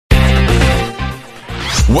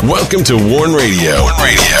Welcome to Warn Radio.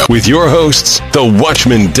 With your hosts, the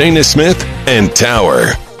Watchman Dana Smith and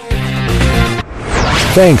Tower.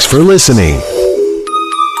 Thanks for listening.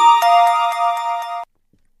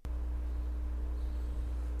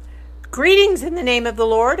 Greetings in the name of the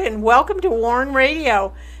Lord and welcome to Warn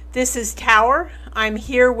Radio. This is Tower. I'm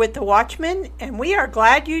here with the Watchman and we are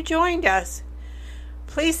glad you joined us.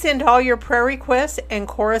 Please send all your prayer requests and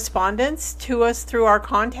correspondence to us through our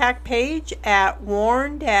contact page at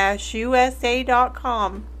warn-usa.com.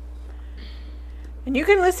 And you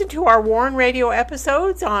can listen to our Warn Radio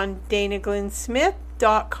episodes on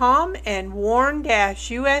danaglennsmith.com and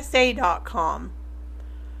warn-usa.com.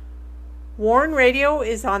 Warn Radio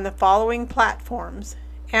is on the following platforms: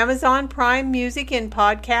 Amazon Prime Music and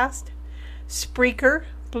Podcast, Spreaker,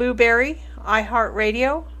 Blueberry,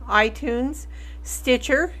 iHeartRadio, iTunes,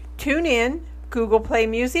 Stitcher, TuneIn, Google Play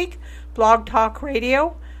Music, Blog Talk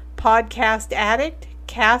Radio, Podcast Addict,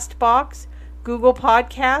 CastBox, Google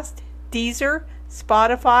Podcast, Deezer,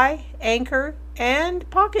 Spotify, Anchor, and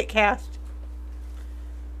Pocket Cast.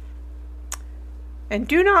 And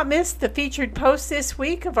do not miss the featured posts this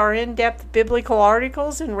week of our in-depth biblical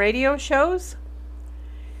articles and radio shows.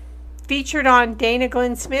 Featured on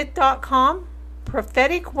danaglennsmith.com,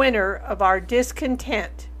 Prophetic Winter of Our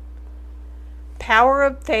Discontent. Power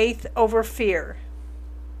of Faith Over Fear.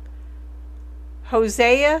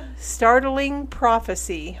 Hosea's Startling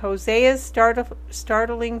Prophecy.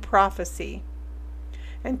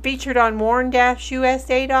 And featured on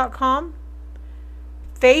warn-usa.com,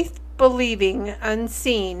 Faith Believing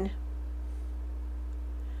Unseen.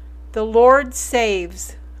 The Lord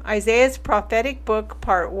Saves. Isaiah's Prophetic Book,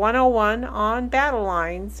 Part 101 on Battle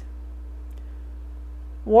Lines.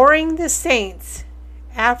 Warring the Saints.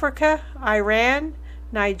 Africa, Iran,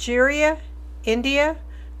 Nigeria, India,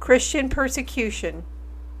 Christian persecution.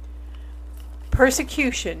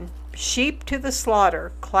 Sheep to the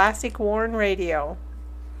Slaughter, Classic Warn Radio.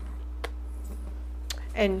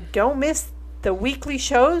 And don't miss the weekly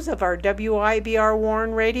shows of our WIBR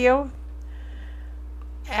Warn Radio.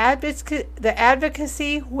 The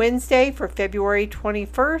Advocacy Wednesday for February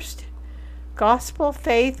 21st. Gospel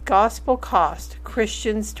Faith, Gospel Cost.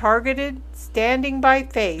 Christians Targeted, Standing by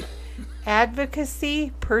Faith.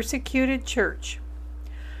 Advocacy, Persecuted Church.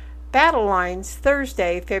 Battle Lines,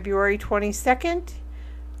 Thursday, February 22nd.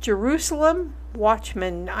 Jerusalem,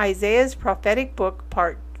 Watchman, Isaiah's Prophetic Book,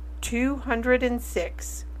 Part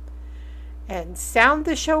 206. And Sound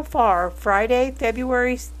the Shofar, Friday,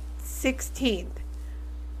 February 16th.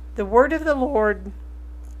 The Word of the Lord,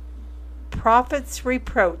 Prophet's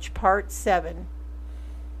Reproach, Part 7.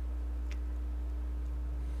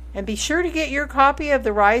 And be sure to get your copy of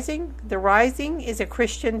The Rising. The Rising is a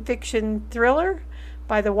Christian fiction thriller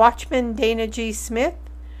by the Watchman Dana G. Smith.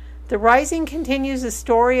 The Rising continues the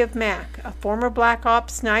story of Mac, a former Black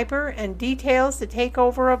Ops sniper, and details the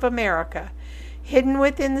takeover of America. Hidden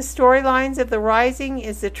within the storylines of The Rising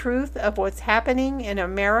is the truth of what's happening in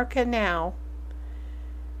America now.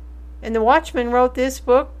 And the Watchman wrote this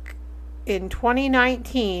book in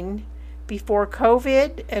 2019, before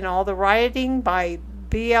COVID and all the rioting by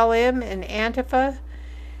BLM and Antifa.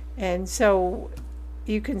 And so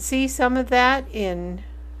you can see some of that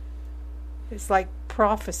it's like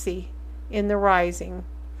prophecy in The Rising.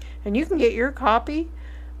 And you can get your copy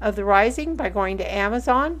of The Rising by going to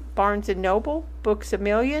Amazon, Barnes & Noble, Books A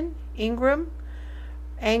Million, Ingram,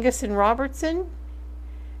 Angus and Robertson.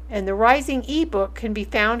 And The Rising ebook can be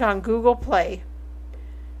found on Google Play.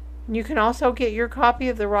 You can also get your copy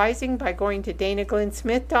of The Rising by going to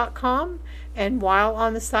danaglennsmith.com. And while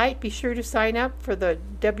on the site, be sure to sign up for the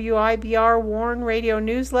WIBR Warn Radio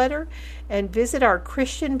newsletter and visit our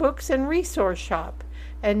Christian books and resource shop.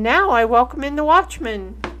 And now I welcome in the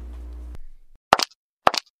Watchman.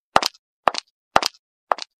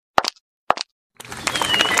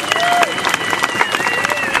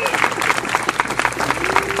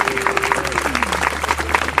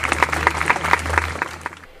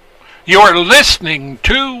 You're listening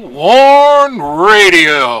to Warn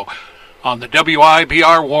Radio on the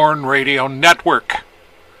WIBR Warn Radio Network.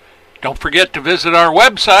 Don't forget to visit our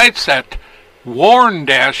websites at warn-usa.com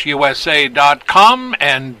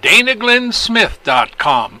and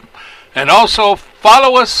danaglennsmith.com. And also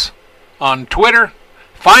follow us on Twitter,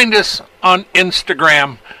 find us on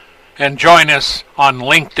Instagram, and join us on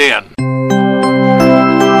LinkedIn.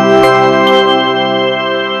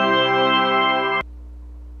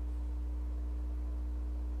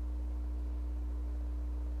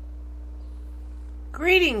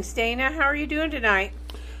 Greetings, Dana. How are you doing tonight?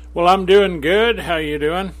 Well, I'm doing good. How you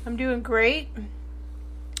doing? I'm doing great.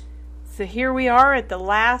 So here we are at the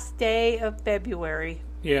last day of February.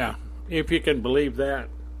 Yeah, if you can believe that.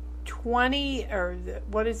 20, or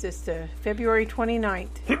what is this, February 29th,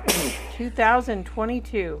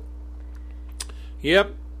 2022.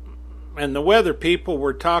 Yep, and the weather people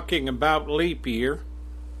were talking about leap year.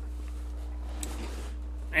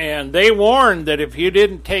 And they warned that if you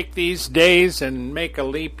didn't take these days and make a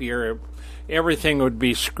leap year, everything would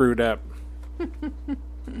be screwed up.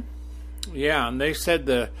 Yeah, and they said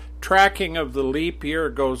the tracking of the leap year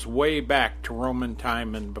goes way back to Roman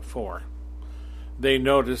time and before. They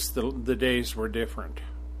noticed the days were different.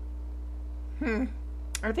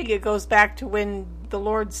 I think it goes back to when the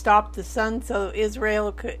Lord stopped the sun so the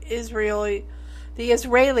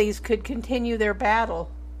Israelis could continue their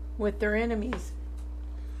battle with their enemies.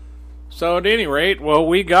 So at any rate, well,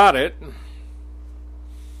 we got it.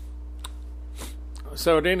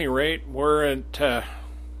 So at any rate, we're at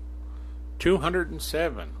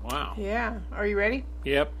 207. Wow. Yeah. Are you ready?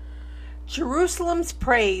 Yep. Jerusalem's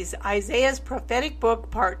Praise, Isaiah's prophetic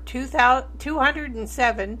book, part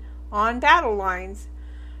 207, on battle lines.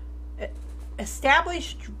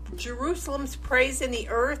 Establish Jerusalem's praise in the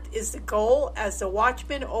earth is the goal, as the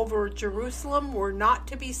watchmen over Jerusalem were not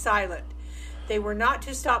to be silent. They were not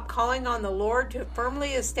to stop calling on the Lord to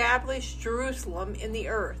firmly establish Jerusalem in the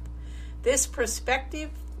earth. This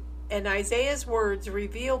perspective and Isaiah's words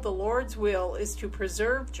reveal the Lord's will is to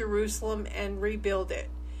preserve Jerusalem and rebuild it.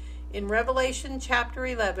 In Revelation chapter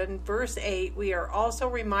 11, verse 8, we are also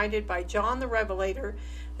reminded by John the Revelator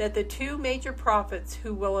that the two major prophets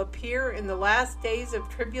who will appear in the last days of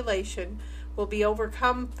tribulation will be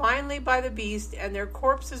overcome finally by the beast, and their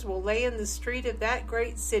corpses will lay in the street of that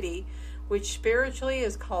great city, which spiritually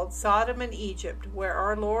is called Sodom and Egypt, where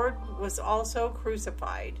our Lord was also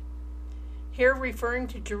crucified. Here referring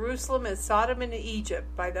to Jerusalem as Sodom and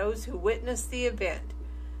Egypt by those who witnessed the event.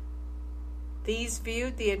 These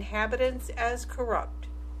viewed the inhabitants as corrupt.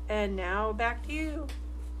 And now back to you.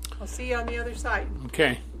 I'll see you on the other side.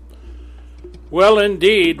 Okay. Well,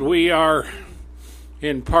 indeed, we are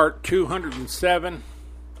in part 207.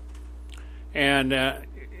 And,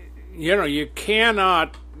 you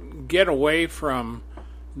cannot get away from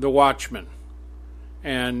the watchman.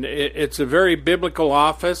 And it's a very biblical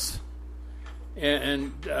office.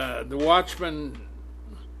 And the watchman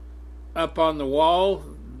up on the wall,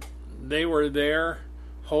 they were there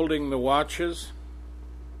holding the watches.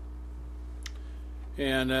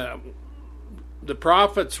 And the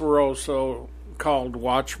prophets were also called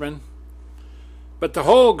watchmen. But the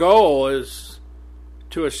whole goal is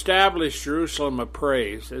to establish Jerusalem of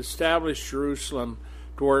praise, establish Jerusalem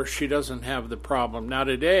to where she doesn't have the problem. Now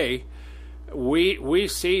today, we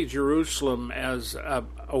see Jerusalem as a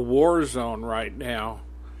war zone right now.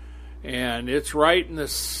 And it's right in the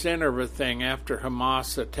center of a thing after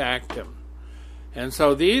Hamas attacked them. And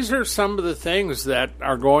so these are some of the things that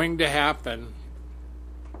are going to happen,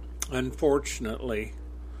 unfortunately,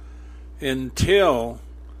 until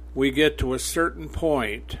we get to a certain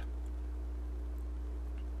point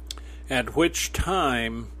at which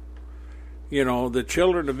time, the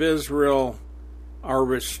children of Israel are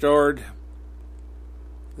restored.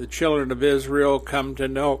 The children of Israel come to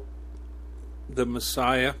know the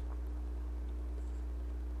Messiah.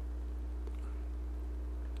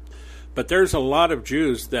 But there's a lot of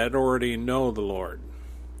Jews that already know the Lord.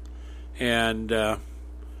 And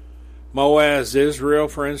Moaz Israel,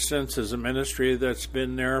 for instance, is a ministry that's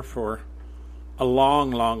been there for a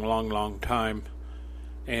long time.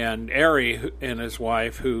 And Ari and his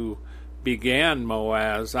wife, who began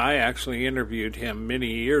Moaz, I actually interviewed him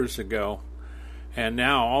many years ago. And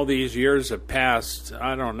now all these years have passed,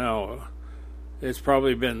 I don't know, it's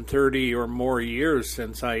probably been 30 or more years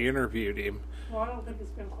since I interviewed him. Well, I don't think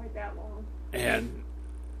it's been quite that long. And,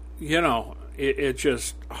 it's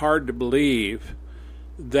just hard to believe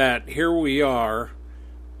that here we are,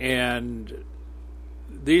 and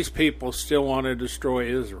these people still want to destroy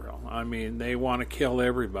Israel. I mean, they want to kill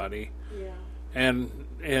everybody. Yeah. And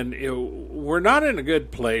we're not in a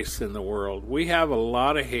good place in the world. We have a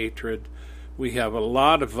lot of hatred. We have a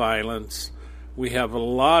lot of violence. We have a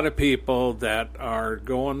lot of people that are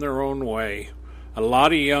going their own way. A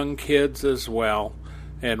lot of young kids as well,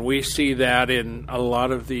 and we see that in a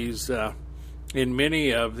lot of these, in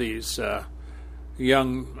many of these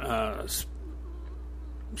young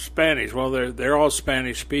Spanish. Well, they're all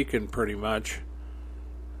Spanish speaking pretty much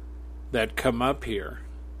that come up here,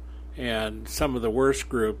 and some of the worst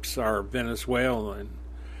groups are Venezuelan,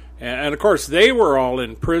 and of course they were all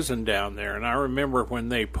in prison down there. And I remember when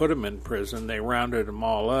they put them in prison, they rounded them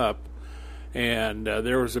all up. And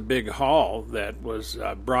there was a big hall that was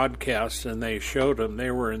broadcast, and they showed them.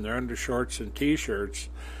 They were in their undershorts and T-shirts,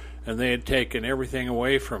 and they had taken everything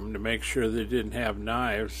away from them to make sure they didn't have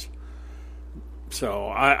knives. So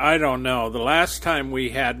I don't know. The last time we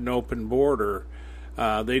had an open border,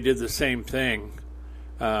 they did the same thing.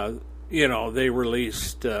 They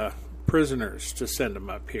released prisoners to send them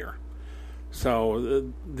up here.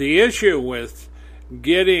 So the issue with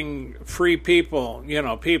getting free people,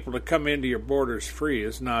 people to come into your borders free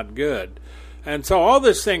is not good. And so all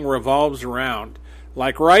this thing revolves around,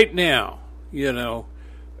 like right now,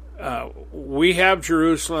 we have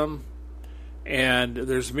Jerusalem, and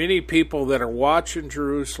there's many people that are watching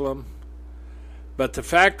Jerusalem. But the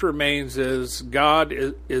fact remains is God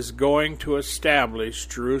is going to establish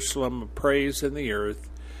Jerusalem of praise in the earth.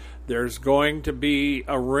 There's going to be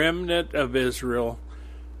a remnant of Israel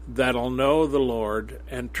that'll know the Lord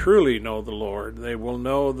and truly know the Lord. They will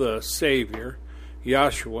know the Savior,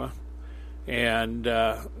 Yahshua, and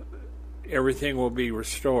everything will be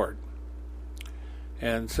restored.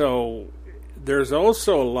 And so there's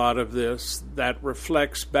also a lot of this that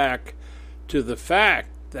reflects back to the fact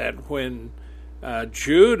that when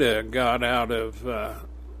Judah got out of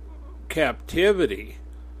captivity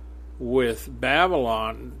with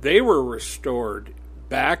Babylon, they were restored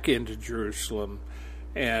back into Jerusalem,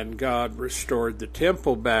 and God restored the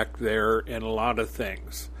temple back there and a lot of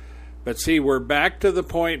things. But see, we're back to the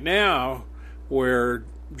point now where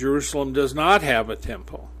Jerusalem does not have a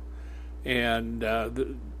temple, and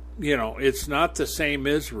it's not the same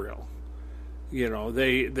Israel.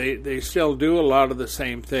 They still do a lot of the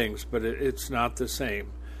same things, but it's not the same.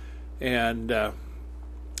 And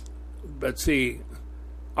but see,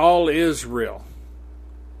 all Israel.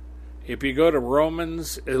 If you go to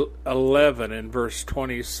Romans 11 and verse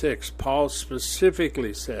 26, Paul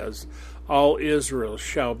specifically says, all Israel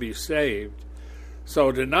shall be saved.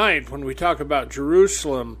 So tonight, when we talk about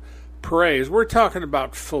Jerusalem praise, we're talking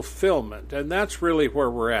about fulfillment, and that's really where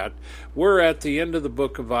we're at. We're at the end of the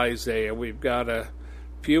book of Isaiah. We've got a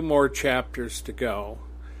few more chapters to go,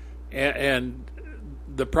 and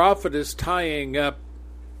the prophet is tying up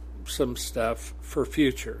some stuff for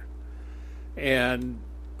future. And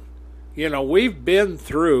we've been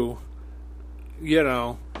through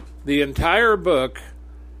the entire book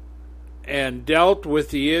and dealt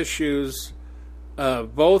with the issues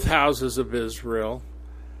of both houses of Israel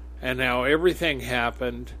and how everything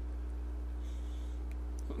happened,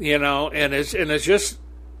 and it's just,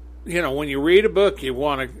 when you read a book, you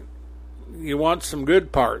want some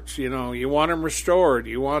good parts, you want them restored,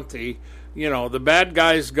 you want the bad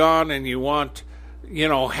guys gone, and you want,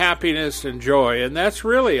 happiness and joy. And that's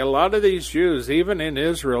really a lot of these Jews, even in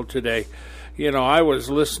Israel today. I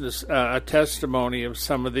was listening to a testimony of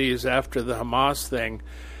some of these after the Hamas thing,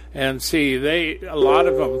 and see, a lot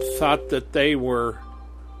of them thought that they were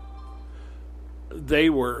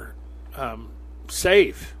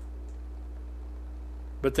safe,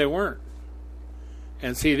 but they weren't.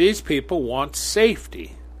 And see, these people want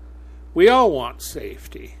safety. We all want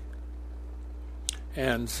safety.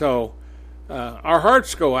 And so our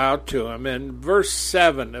hearts go out to them. And verse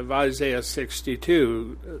 7 of Isaiah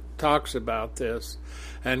 62 talks about this.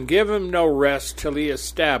 And give him no rest till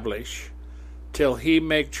he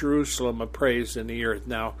make Jerusalem a praise in the earth.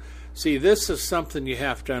 Now, see, this is something you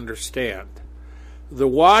have to understand. The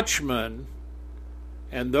watchmen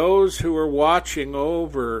and those who are watching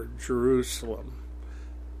over Jerusalem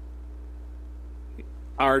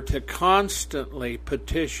are to constantly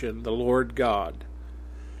petition the Lord God.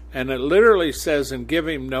 And it literally says, and give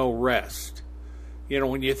him no rest.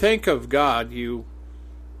 When you think of God, you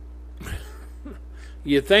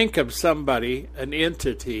think of somebody, an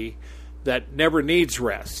entity, that never needs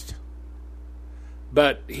rest.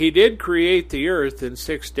 But he did create the earth in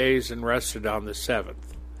 6 days and rested on the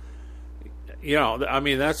seventh.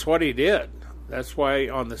 That's what he did. That's why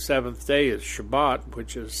on the seventh day is Shabbat,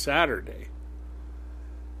 which is Saturday.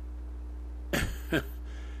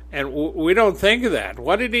 And we don't think of that.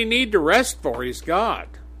 What did he need to rest for? He's God.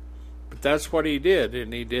 But that's what he did,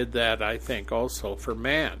 and he did that, I think, also for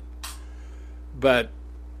man. But,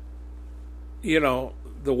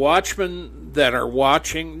 the watchmen that are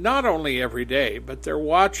watching, not only every day, but they're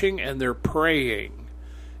watching and they're praying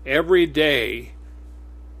every day,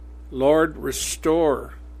 Lord,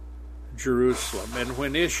 restore Jerusalem. And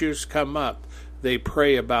when issues come up, they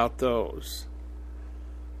pray about those.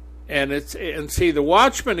 And see, the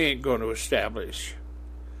watchman ain't going to establish.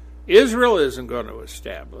 Israel isn't going to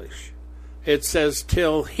establish. It says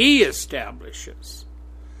till he establishes,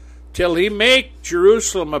 till he make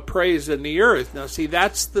Jerusalem a praise in the earth. Now, see,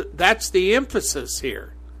 that's the emphasis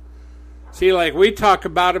here. See, like we talk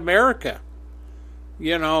about America,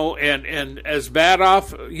 and as bad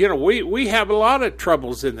off, we have a lot of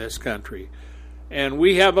troubles in this country. And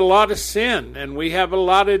we have a lot of sin, and we have a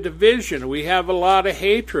lot of division, we have a lot of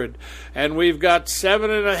hatred, and we've got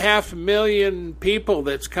 7.5 million people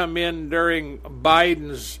that's come in during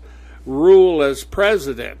Biden's rule as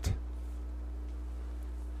president.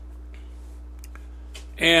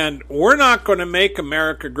 And we're not going to make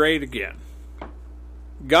America great again.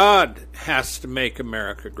 God has to make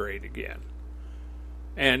America great again.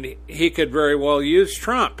 And he could very well use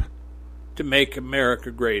Trump to make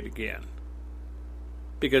America great again,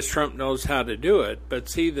 because Trump knows how to do it. But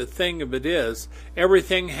see, the thing of it is,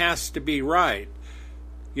 everything has to be right.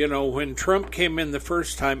 When Trump came in the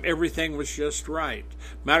first time, everything was just right.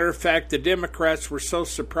 Matter of fact, the Democrats were so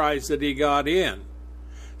surprised that he got in.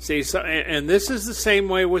 See, and this is the same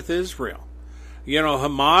way with Israel.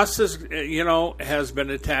 Hamas has been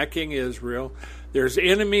attacking Israel. There's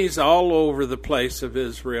enemies all over the place of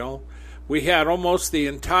Israel. We had almost the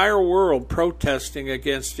entire world protesting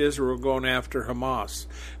against Israel going after Hamas.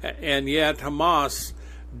 And yet Hamas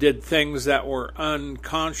did things that were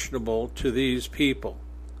unconscionable to these people.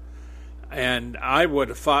 And I would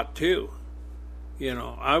have fought too.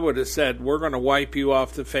 I would have said, we're going to wipe you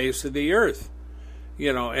off the face of the earth.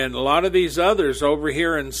 And a lot of these others over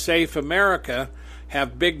here in safe America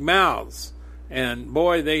have big mouths. And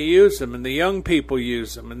boy, they use them, and the young people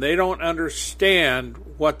use them, and they don't understand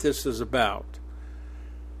what this is about.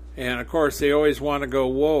 And of course, they always want to go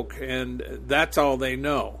woke, and that's all they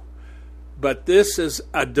know. But this is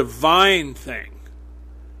a divine thing.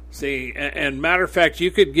 See, and matter of fact,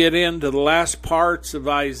 you could get into the last parts of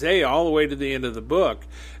Isaiah all the way to the end of the book,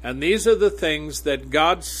 and these are the things that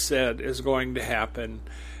God said is going to happen,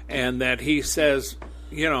 and that he says,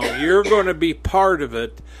 you're going to be part of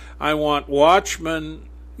it. I want watchmen,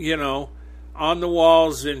 on the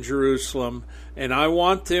walls in Jerusalem, and I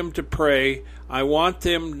want them to pray. I want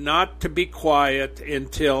them not to be quiet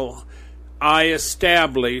until I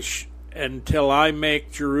establish, until I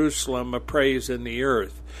make Jerusalem a praise in the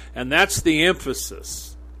earth. And that's the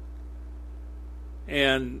emphasis.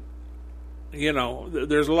 And,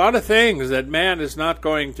 there's a lot of things that man is not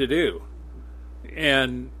going to do.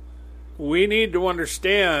 And we need to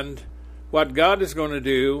understand what God is going to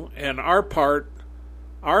do, and our part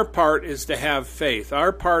is to have faith.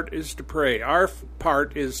 Our part is to pray. Our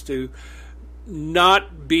part is to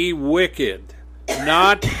not be wicked,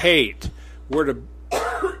 not hate. We're to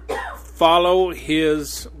follow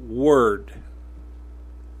his word.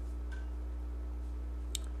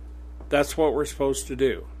 That's what we're supposed to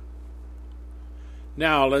do.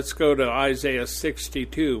 Now let's go to Isaiah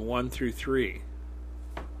 62, 1 through 3.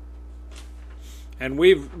 And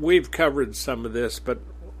we've covered some of this, but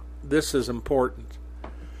this is important.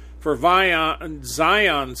 For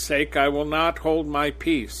Zion's sake I will not hold my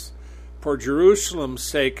peace. For Jerusalem's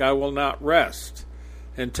sake I will not rest,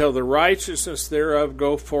 until the righteousness thereof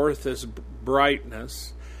go forth as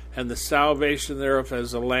brightness, and the salvation thereof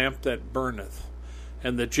as a lamp that burneth.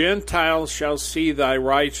 And the Gentiles shall see thy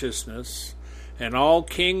righteousness, and all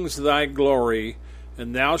kings thy glory,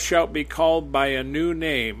 and thou shalt be called by a new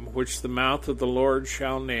name, which the mouth of the Lord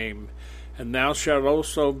shall name. And thou shalt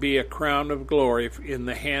also be a crown of glory in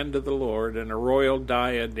the hand of the Lord, and a royal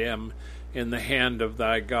diadem in the hand of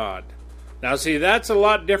thy God. Now see, that's a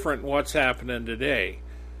lot different than what's happening today.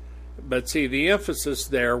 But see, the emphasis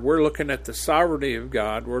there, we're looking at the sovereignty of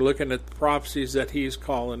God. We're looking at the prophecies that he's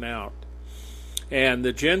calling out. And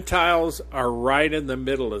the Gentiles are right in the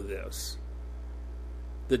middle of this.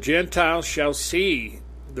 The Gentiles shall see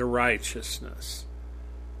the righteousness,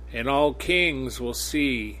 and all kings will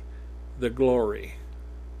see the glory.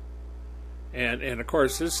 And of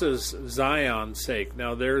course, this is Zion's sake.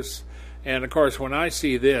 Now and of course, when I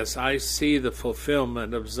see this, I see the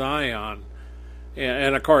fulfillment of Zion.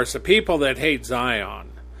 And of course, the people that hate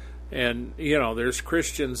Zion, and there's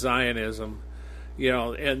Christian Zionism,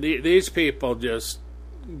 and these people just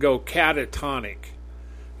go catatonic.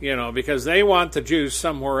 Because they want the Jews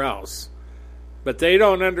somewhere else. But they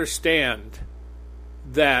don't understand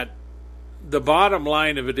that the bottom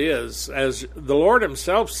line of it is, as the Lord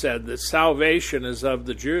himself said, that salvation is of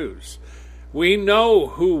the Jews. We know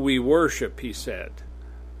who we worship, he said.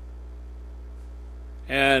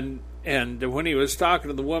 And when he was talking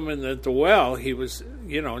to the woman at the well, he was,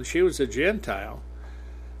 and she was a Gentile.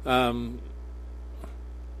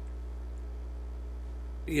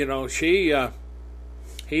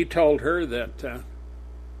 He told her that,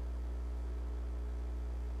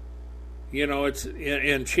 it's,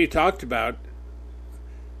 and she talked about,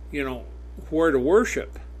 where to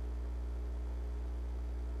worship.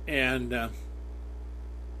 And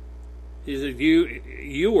He said,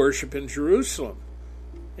 you worship in Jerusalem.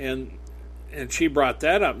 And she brought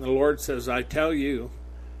that up, and the Lord says, I tell you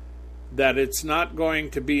that it's not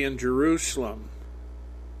going to be in Jerusalem,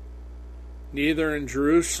 neither in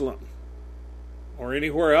Jerusalem or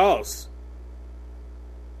anywhere else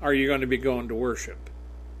are you going to be going to worship.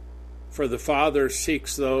 For the Father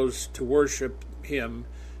seeks those to worship him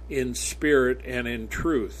in spirit and in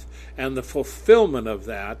truth. And the fulfillment of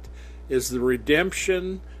that is the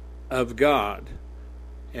redemption of God.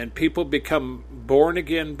 And people become born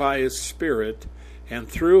again by his Spirit, and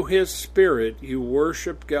through his Spirit you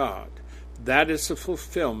worship God. That is the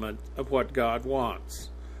fulfillment of what God wants.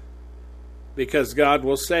 Because God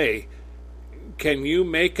will say, can you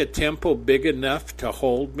make a temple big enough to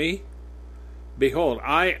hold me? Behold,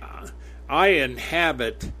 I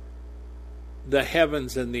inhabit the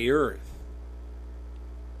heavens and the earth.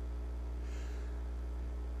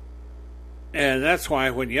 And that's why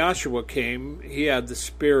when Yahshua came, he had the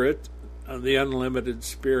Spirit, the unlimited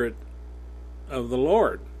Spirit of the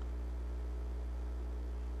Lord.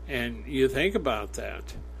 And you think about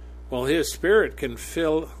that. Well, his Spirit can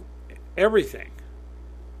fill everything.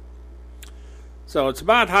 So it's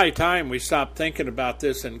about high time we stop thinking about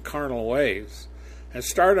this in carnal ways and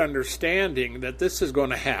start understanding that this is going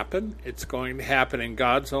to happen. It's going to happen in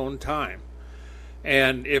God's own time.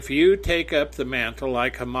 And if you take up the mantle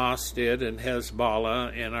like Hamas did and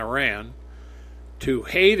Hezbollah in Iran to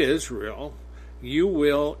hate Israel, you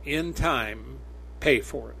will in time pay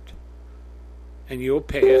for it. And you'll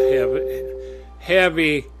pay a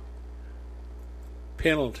heavy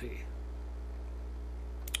penalty.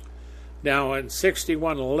 Now in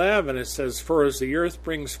 61:11 it says, for as the earth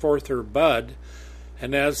brings forth her bud,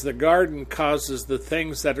 and as the garden causes the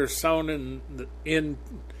things that are sown in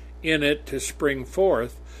it to spring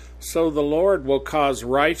forth, so the Lord will cause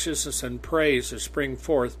righteousness and praise to spring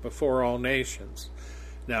forth before all nations.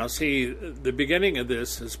 Now see, the beginning of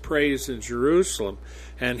this is praise in Jerusalem,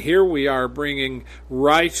 and here we are bringing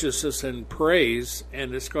righteousness and praise,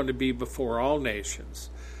 and it's going to be before all nations.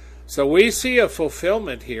 So we see a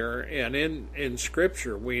fulfillment here, and in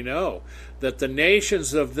Scripture we know that the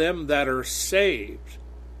nations of them that are saved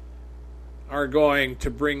are going to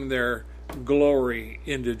bring their glory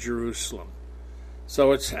into Jerusalem.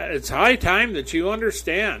 So it's high time that you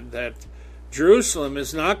understand that Jerusalem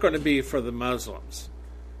is not going to be for the Muslims.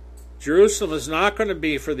 Jerusalem is not going to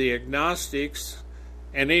be for the agnostics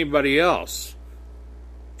and anybody else.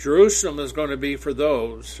 Jerusalem is going to be for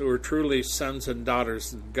those who are truly sons and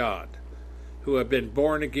daughters of God, who have been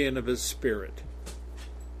born again of his Spirit.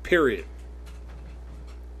 Period.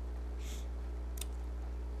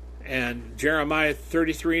 And Jeremiah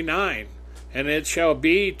 33:9, and it shall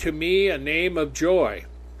be to me a name of joy,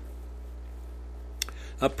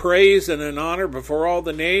 a praise and an honor before all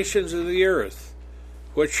the nations of the earth,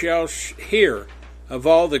 which shall hear of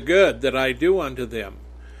all the good that I do unto them.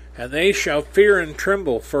 And they shall fear and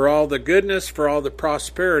tremble for all the goodness, for all the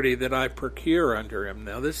prosperity that I procure unto him.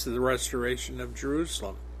 Now this is the restoration of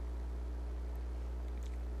Jerusalem.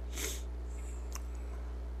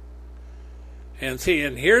 And see,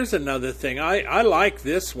 and here's another thing. I like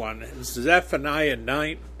this one. It's Zephaniah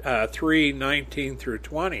 3:19 through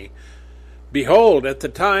 20. Behold, at the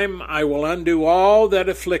time I will undo all that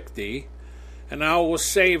afflict thee, and I will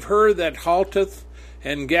save her that halteth,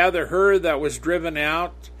 and gather her that was driven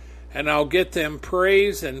out, and I'll get them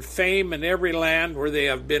praise and fame in every land where they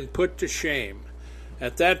have been put to shame.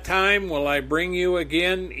 At that time will I bring you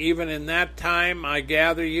again, even in that time I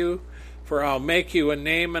gather you, for I'll make you a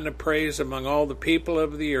name and a praise among all the people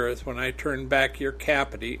of the earth when I turn back your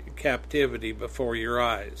captivity before your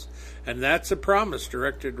eyes. And that's a promise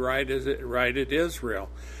directed right at Israel.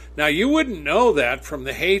 Now you wouldn't know that from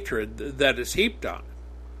the hatred that is heaped on it.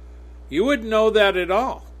 You wouldn't know that at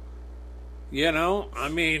all. You know, I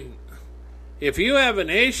mean, if you have a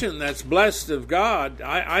nation that's blessed of God,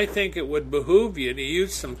 I think it would behoove you to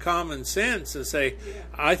use some common sense and say,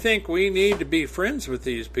 I think we need to be friends with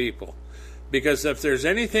these people. Because if there's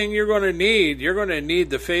anything you're going to need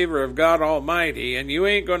the favor of God Almighty, and you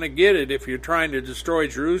ain't going to get it if you're trying to destroy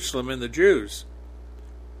Jerusalem and the Jews.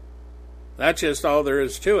 That's just all there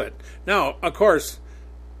is to it. Now, of course,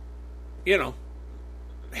 you know,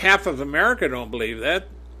 half of America don't believe that.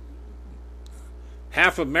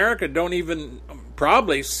 Half of America don't even,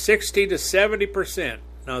 probably 60 to 70%,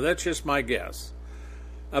 now that's just my guess,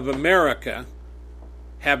 of America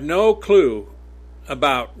have no clue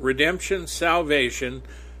about redemption, salvation,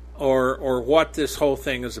 or what this whole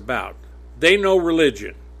thing is about. They know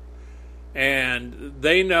religion, and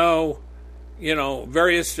they know, you know,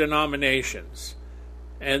 various denominations,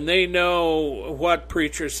 and they know what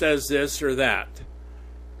preacher says this or that.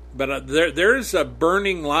 But there's a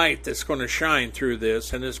burning light that's going to shine through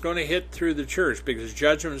this, and it's going to hit through the church, because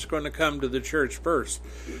judgment is going to come to the church first.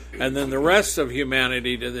 And then the rest of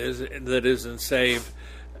humanity that isn't saved,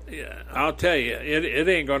 I'll tell you, it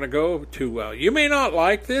ain't going to go too well. You may not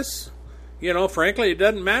like this. Frankly, it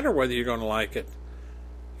doesn't matter whether you're going to like it.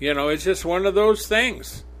 It's just one of those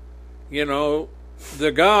things.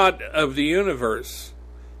 The God of the universe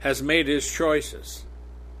has made his choices,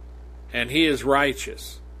 and he is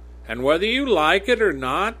righteous. And whether you like it or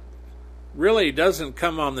not really doesn't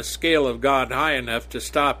come on the scale of God high enough to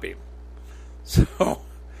stop him. So,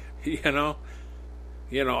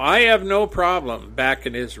 I have no problem back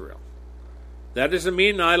in Israel. That doesn't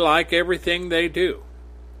mean I like everything they do.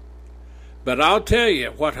 But I'll tell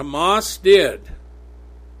you what Hamas did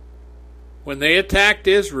when they attacked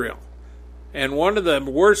Israel. And one of the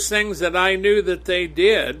worst things that I knew that they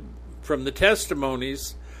did from the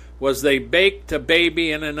testimonies was they baked a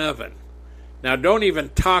baby in an oven. Now, don't even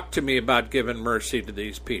talk to me about giving mercy to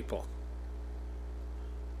these people.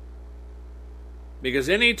 Because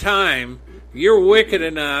any time you're wicked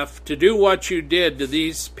enough to do what you did to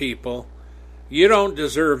these people, you don't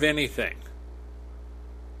deserve anything.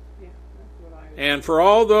 And for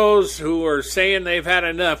all those who are saying they've had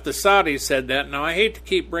enough, the Saudis said that. Now, I hate to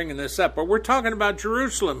keep bringing this up, but we're talking about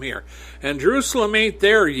Jerusalem here. And Jerusalem ain't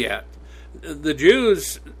there yet. The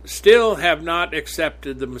Jews still have not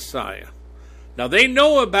accepted the Messiah. Now, they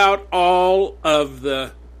know about all of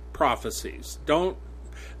the prophecies.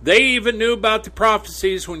 They even knew about the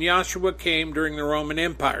prophecies when Yahshua came during the Roman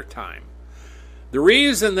Empire time. The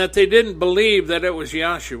reason that they didn't believe that it was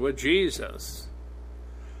Yahshua, Jesus,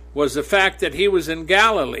 was the fact that he was in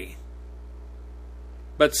Galilee.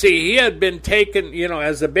 But see, he had been taken,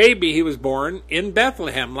 as a baby he was born in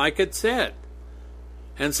Bethlehem, like it said.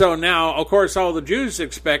 And so now, of course, all the Jews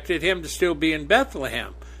expected him to still be in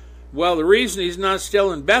Bethlehem. Well, the reason he's not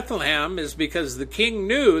still in Bethlehem is because the king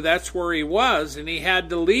knew that's where he was, and he had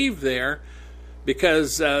to leave there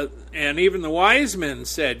because, and even the wise men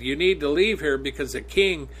said, you need to leave here because the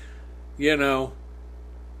king,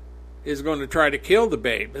 is going to try to kill the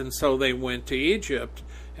babe. And so they went to Egypt,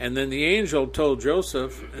 and then the angel told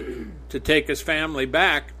Joseph to take his family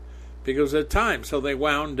back because of time. So they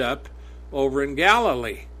wound up over in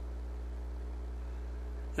Galilee.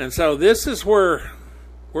 And so this is where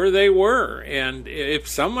they were. And if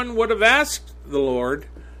someone would have asked the Lord,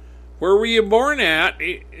 where were you born at?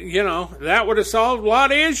 That would have solved a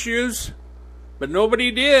lot of issues. But nobody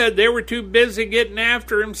did. They were too busy getting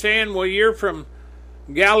after him, saying, well, you're from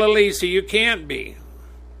Galilee, so you can't be.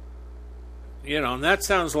 And that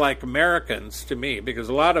sounds like Americans to me, because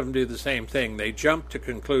a lot of them do the same thing. They jump to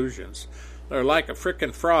conclusions. They're like a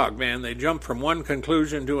frickin' frog, man. They jump from one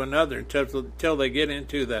conclusion to another until they get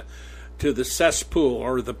into the cesspool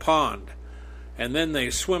or the pond. And then they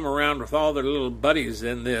swim around with all their little buddies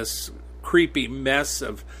in this creepy mess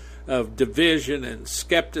of division and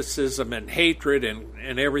skepticism and hatred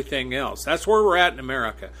and everything else. That's where we're at in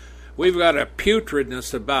America. We've got a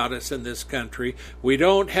putridness about us in this country. We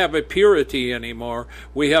don't have a purity anymore.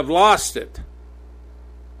 We have lost it.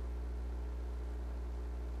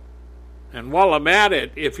 And while I'm at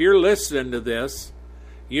it, if you're listening to this,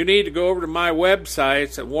 you need to go over to my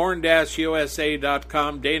websites at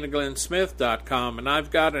warn-usa.com, danaglennsmith.com, and I've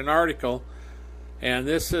got an article, and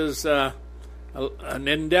this is an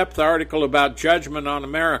in-depth article about judgment on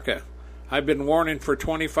America. I've been warning for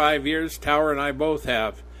 25 years. Tower and I both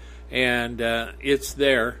have. And it's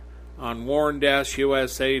there on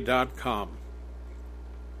warn-usa.com.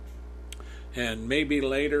 And maybe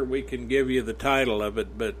later we can give you the title of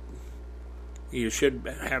it, but you should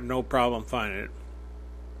have no problem finding it.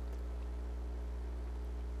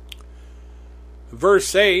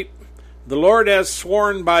 Verse 8, the Lord has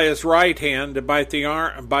sworn by his right hand, by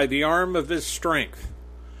the arm of his strength.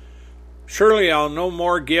 Surely I'll no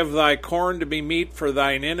more give thy corn to be meat for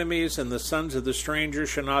thine enemies, and the sons of the stranger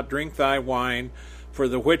shall not drink thy wine, for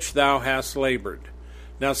the which thou hast labored.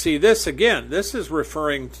 Now see, this again, this is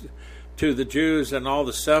referring to the Jews and all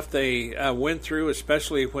the stuff they went through,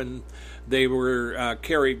 especially when they were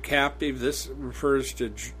carried captive. This refers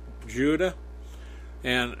to Judah.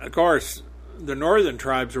 And, of course, the northern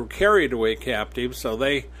tribes were carried away captive, so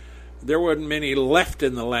there wasn't many left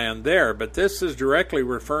in the land there. But this is directly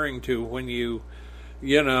referring to when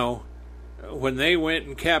when they went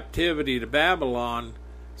in captivity to Babylon,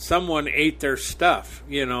 someone ate their stuff,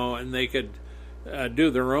 and they could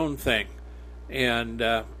do their own thing.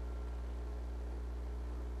 And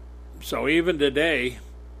so even today,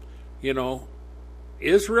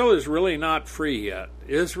 Israel is really not free yet.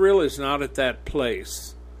 Israel is not at that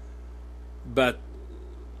place. But,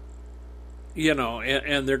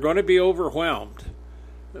 and they're going to be overwhelmed.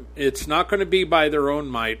 It's not going to be by their own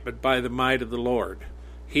might, but by the might of the Lord.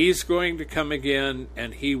 He's going to come again,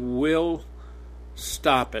 and he will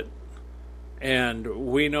stop it. And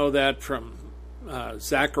we know that from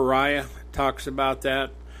Zechariah talks about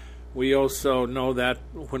that. We also know that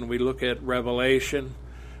when we look at Revelation,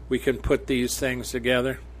 we can put these things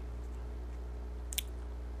together.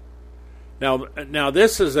 Now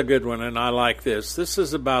this is a good one, and I like this. This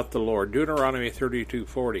is about the Lord. Deuteronomy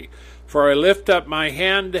 32:40. For I lift up my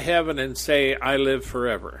hand to heaven and say, I live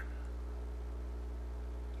forever.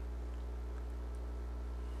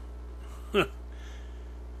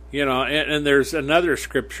 And there's another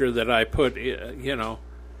scripture that I put,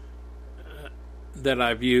 that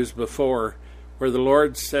I've used before, where the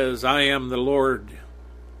Lord says, I am the Lord.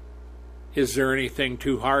 Is there anything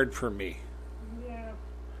too hard for me?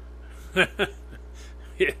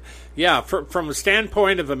 Yeah, from a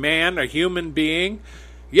standpoint of a man, a human being,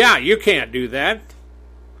 yeah, you can't do that.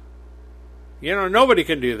 Nobody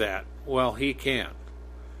can do that. Well, he can.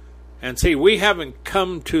 And see, we haven't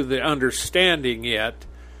come to the understanding yet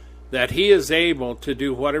that he is able to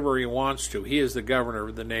do whatever he wants to. He is the governor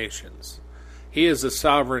of the nations. He is the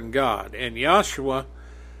sovereign God. And Yahshua,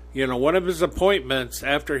 one of his appointments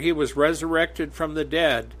after he was resurrected from the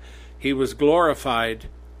dead, he was glorified.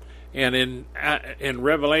 And in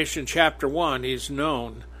Revelation chapter 1, he's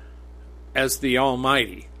known as the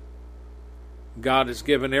Almighty. God has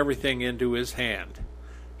given everything into his hand.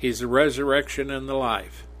 He's the resurrection and the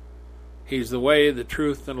life. He's the way, the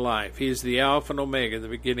truth, and life. He's the Alpha and Omega, the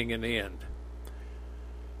beginning and the end.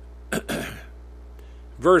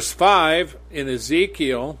 Verse 5 in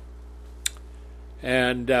Ezekiel,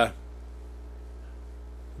 and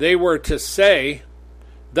they were to say,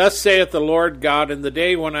 Thus saith the Lord God, in the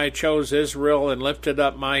day when I chose Israel and lifted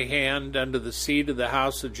up my hand unto the seed of the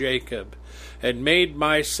house of Jacob, and made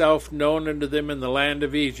myself known unto them in the land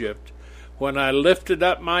of Egypt, when I lifted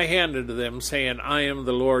up my hand unto them, saying, I am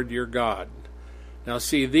the Lord your God. Now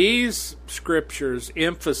see, these scriptures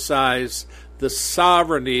emphasize the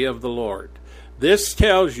sovereignty of the Lord. This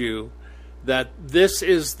tells you that this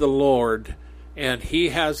is the Lord, and he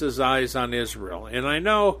has his eyes on Israel. And I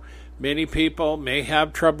know many people may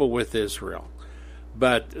have trouble with Israel,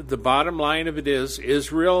 but the bottom line of it is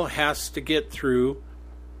Israel has to get through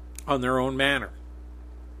on their own manner.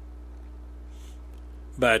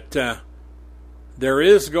 But there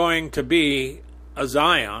is going to be a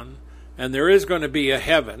Zion, and there is going to be a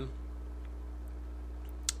heaven,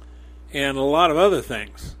 and a lot of other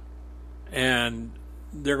things. And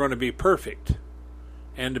they're going to be perfect.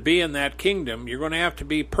 And to be in that kingdom, you're going to have to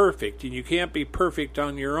be perfect, and you can't be perfect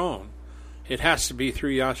on your own. It has to be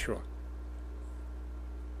through Yahshua.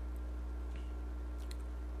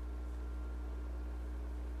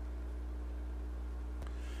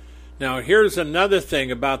 Now, here's another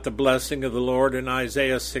thing about the blessing of the Lord in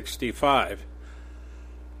Isaiah 65.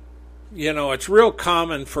 It's real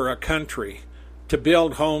common for a country to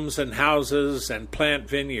build homes and houses and plant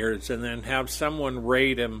vineyards and then have someone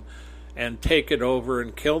raid them and take it over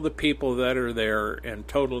and kill the people that are there and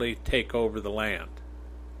totally take over the land.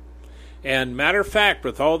 And matter of fact,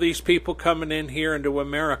 with all these people coming in here into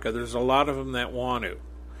America, there's a lot of them that want to.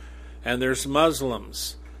 And there's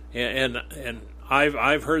Muslims, and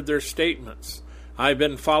I've heard their statements. I've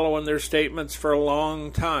been following their statements for a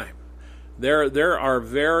long time. There are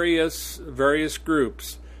various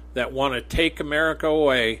groups that want to take America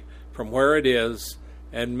away from where it is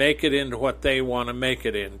and make it into what they want to make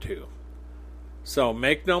it into. So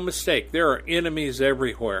make no mistake, there are enemies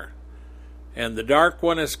everywhere. And the dark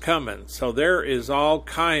one is coming. So there is all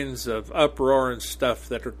kinds of uproar and stuff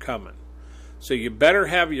that are coming. So you better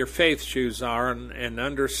have your faith shoes on and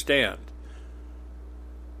understand.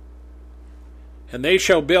 And they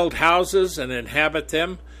shall build houses and inhabit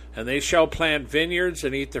them, and they shall plant vineyards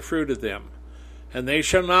and eat the fruit of them. And they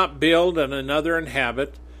shall not build and another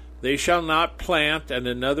inhabit, they shall not plant and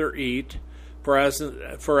another eat, for as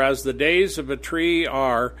the days of a tree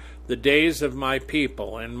are the days of my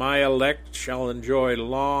people, and my elect shall enjoy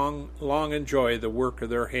long enjoy the work of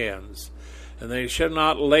their hands. And they shall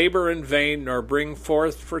not labor in vain, nor bring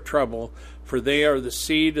forth for trouble, for they are the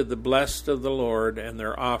seed of the blessed of the Lord, and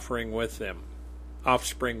their offspring with them.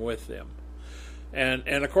 And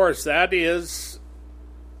of course that is,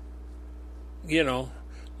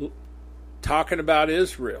 talking about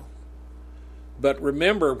Israel. But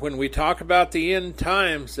remember, when we talk about the end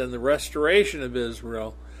times and the restoration of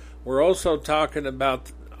Israel, we're also talking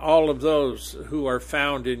about all of those who are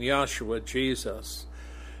found in Yahshua, Jesus.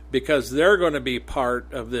 because they're going to be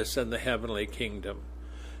part of this in the heavenly kingdom.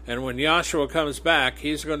 And when Yahshua comes back,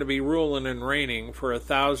 he's going to be ruling and reigning for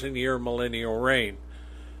 1,000-year millennial reign.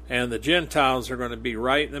 And the Gentiles are going to be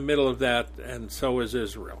right in the middle of that, and so is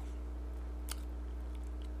Israel.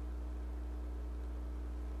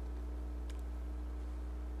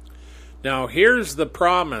 Now, here's the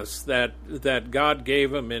promise that God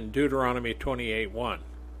gave him in Deuteronomy 28:1.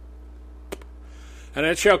 And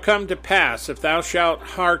it shall come to pass, if thou shalt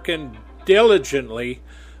hearken diligently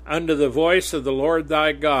unto the voice of the Lord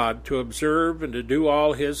thy God, to observe and to do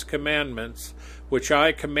all his commandments, which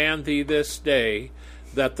I command thee this day,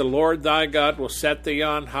 that the Lord thy God will set thee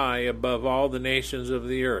on high above all the nations of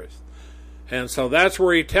the earth. And so that's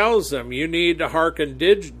where he tells them, you need to hearken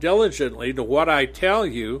diligently to what I tell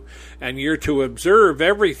you, and you're to observe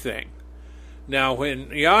everything. Now, when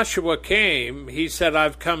Yahshua came, he said,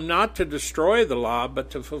 I've come not to destroy the law, but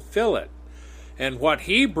to fulfill it. And what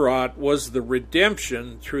he brought was the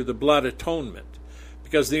redemption through the blood atonement.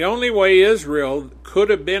 Because the only way Israel could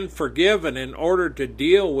have been forgiven in order to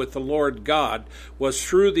deal with the Lord God was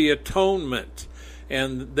through the atonement.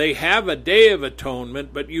 And they have a day of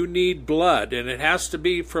atonement, but you need blood, and it has to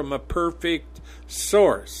be from a perfect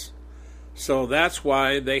source. So that's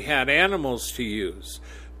why they had animals to use.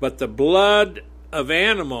 But the blood of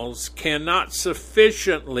animals cannot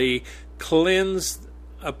sufficiently cleanse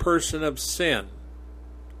a person of sin.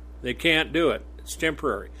 They can't do it. It's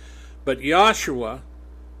temporary. But Yahshua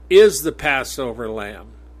is the Passover lamb.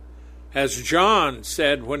 As John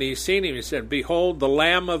said when he seen him, he said, behold, the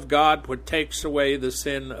Lamb of God which takes away the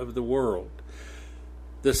sin of the world.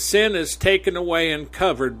 The sin is taken away and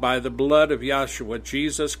covered by the blood of Yahshua,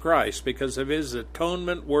 Jesus Christ, because of his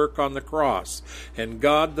atonement work on the cross. And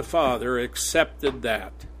God the Father accepted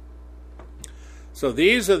that. So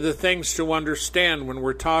these are the things to understand when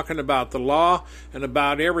we're talking about the law and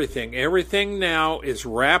about everything. Everything now is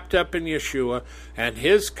wrapped up in Yeshua and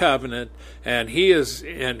his covenant, and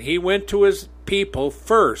he went to his people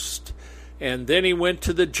first, and then he went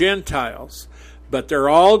to the Gentiles. But they're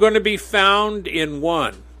all going to be found in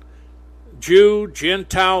one. Jew,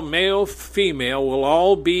 Gentile, male, female will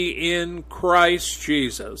all be in Christ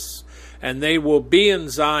Jesus, and they will be in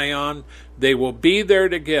Zion. They will be there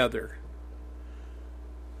together.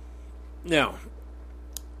 Now,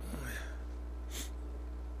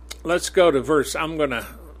 let's go to verse.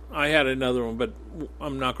 I had another one, but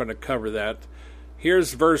I'm not going to cover that.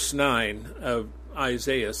 Here's verse 9 of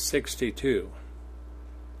Isaiah 62.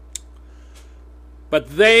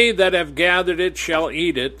 But they that have gathered it shall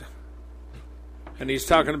eat it. And he's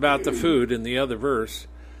talking about the food in the other verse.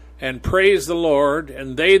 And praise the Lord,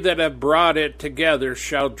 and they that have brought it together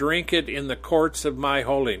shall drink it in the courts of my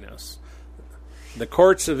holiness. The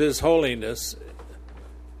courts of his holiness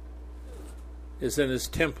is in his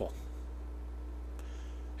temple.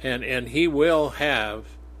 And he will have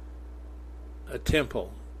a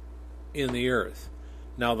temple in the earth.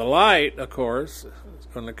 Now the light, of course, is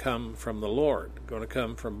going to come from the Lord, going to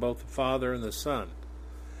come from both the Father and the Son.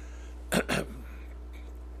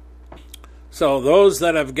 So those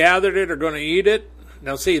that have gathered it are going to eat it.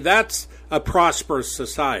 Now see, that's a prosperous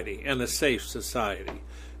society and a safe society.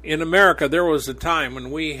 In America, there was a time when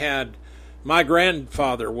we had, my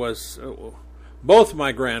grandfather was, both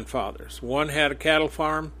my grandfathers. One had a cattle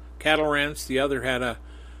farm, cattle ranch. The other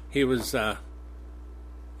he was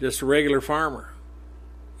just a regular farmer.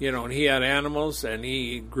 You know, and he had animals, and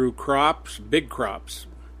he grew crops, big crops.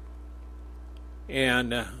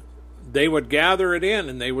 And they would gather it in,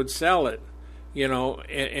 and they would sell it. You know,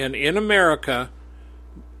 and in America,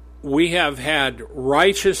 we have had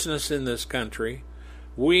righteousness in this country.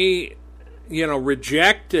 We,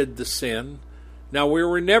 rejected the sin. Now, we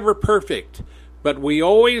were never perfect, but we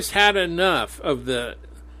always had enough of the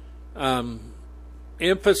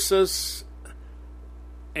emphasis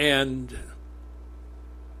and,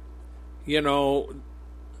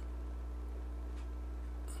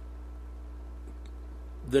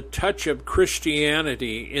 the touch of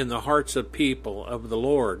Christianity in the hearts of people, of the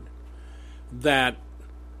Lord, that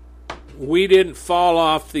we didn't fall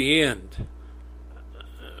off the end.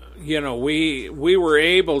 We were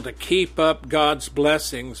able to keep up God's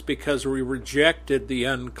blessings because we rejected the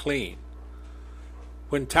unclean.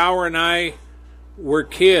 When Tower and I were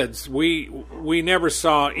kids, we never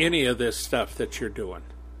saw any of this stuff that you're doing.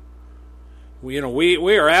 We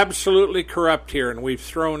are absolutely corrupt here, and we've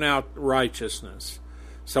thrown out righteousness.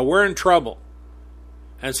 So we're in trouble.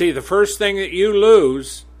 And see, the first thing that you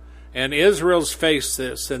lose, and Israel's faced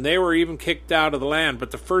this, and they were even kicked out of the land,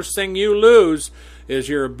 but the first thing you lose is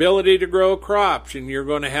your ability to grow crops, and you're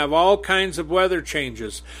going to have all kinds of weather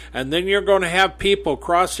changes, and then you're going to have people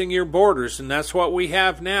crossing your borders, and that's what we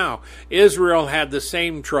have now. Israel had the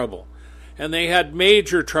same trouble, and they had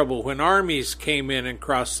major trouble when armies came in and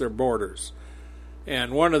crossed their borders.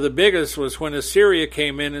 And one of the biggest was when Assyria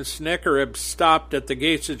came in, and Sennacherib stopped at the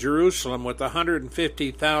gates of Jerusalem with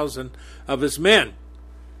 150,000 of his men.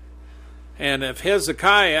 And if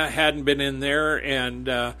Hezekiah hadn't been in there, and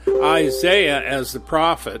Isaiah as the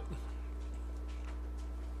prophet,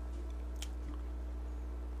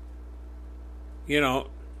 it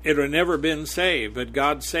would have never been saved, but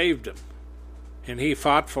God saved him, and he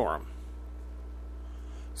fought for him.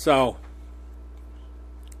 So,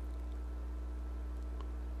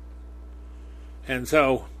 and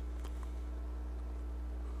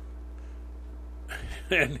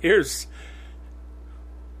here's,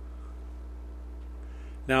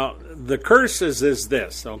 now the curses is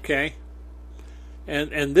this, okay?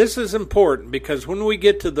 And this is important, because when we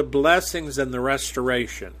get to the blessings and the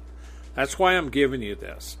restoration, that's why I'm giving you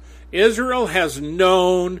this. Israel has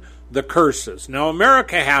known the curses. Now,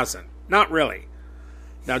 America hasn't. Not really.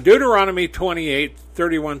 Now, Deuteronomy 28,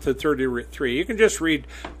 31 to 33. You can just read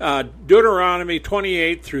Deuteronomy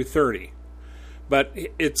 28 through 30. But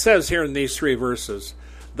it says here in these 3 verses,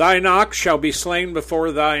 Thine ox shall be slain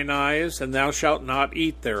before thine eyes, and thou shalt not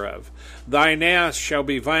eat thereof. Thine ass shall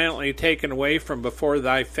be violently taken away from before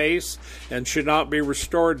thy face, and should not be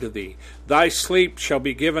restored to thee. Thy sleep shall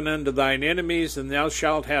be given unto thine enemies, and thou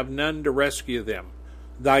shalt have none to rescue them.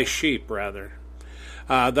 Thy sheep, rather.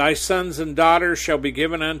 Thy sons and daughters shall be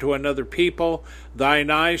given unto another people. Thine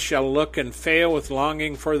eyes shall look and fail with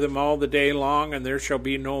longing for them all the day long, and there shall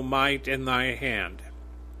be no might in thy hand.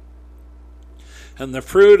 And the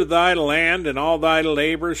fruit of thy land and all thy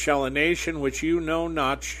labor shall a nation which you know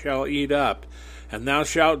not shall eat up, and thou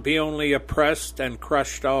shalt be only oppressed and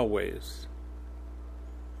crushed always.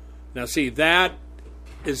 Now see, that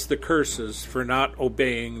is the curses for not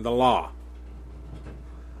obeying the law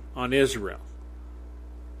on Israel.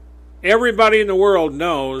 Everybody in the world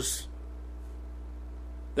knows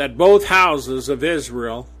that both houses of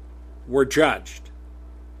Israel were judged.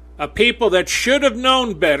 A people that should have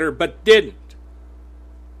known better but didn't.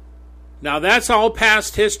 Now that's all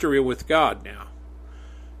past history with God now,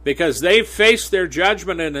 because they've faced their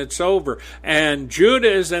judgment and it's over. And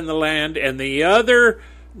Judah is in the land, and the other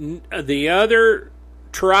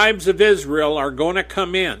tribes of Israel are going to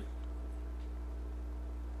come in,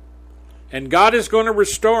 and God is going to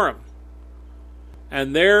restore them,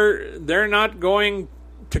 and they're not going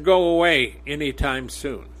to go away anytime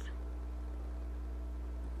soon.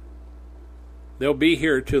 They'll be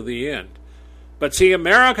here till the end. But see,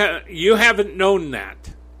 America, you haven't known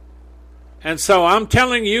that. And so I'm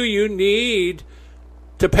telling you, you need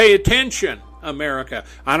to pay attention, America.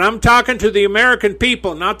 And I'm talking to the American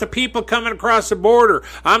people, not the people coming across the border.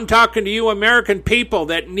 I'm talking to you American people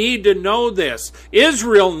that need to know this.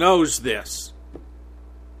 Israel knows this.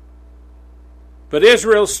 But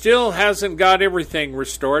Israel still hasn't got everything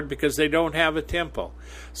restored because they don't have a temple.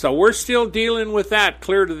 So we're still dealing with that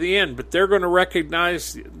clear to the end. But they're going to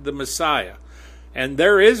recognize the Messiah. And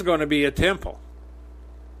there is going to be a temple.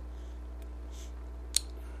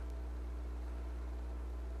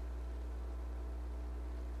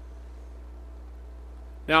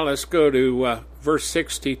 Now let's go to verse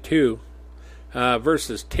 62,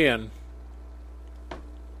 verses 10.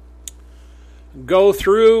 Go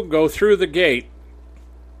through the gate.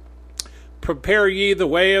 Prepare ye the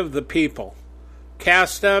way of the people.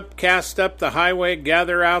 Cast up the highway,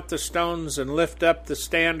 gather out the stones, and lift up the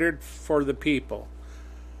standard for the people.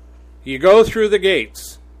 You go through the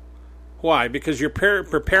gates. Why? Because you're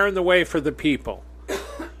preparing the way for the people.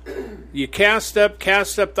 You cast up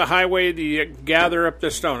the highway, you gather up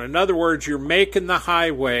the stone. In other words, you're making the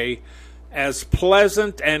highway as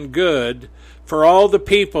pleasant and good for all the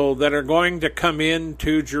people that are going to come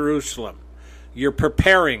into Jerusalem. You're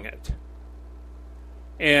preparing it.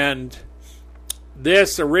 And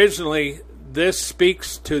this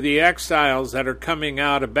speaks to the exiles that are coming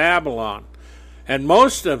out of Babylon. And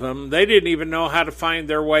most of them, they didn't even know how to find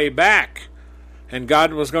their way back. And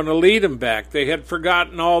God was going to lead them back. They had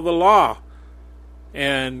forgotten all the law.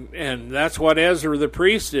 And that's what Ezra the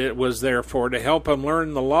priest was there for, to help them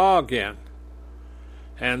learn the law again.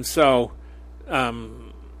 And so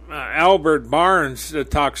Albert Barnes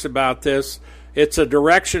talks about this. It's a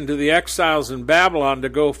direction to the exiles in Babylon to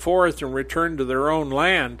go forth and return to their own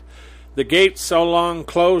land. The gates so long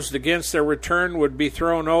closed against their return would be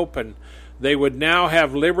thrown open. They would now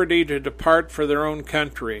have liberty to depart for their own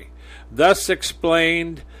country. Thus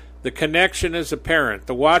explained The connection is apparent.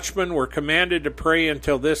 The watchmen were commanded to pray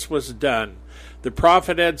until this was done. The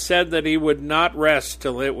prophet had said that he would not rest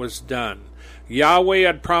till it was done. Yahweh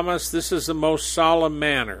had promised this is the most solemn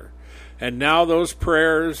manner. And now those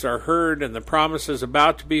prayers are heard, and the promise is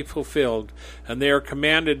about to be fulfilled, and they are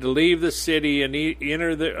commanded to leave the city and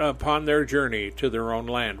enter upon their journey to their own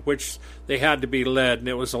land, which they had to be led, and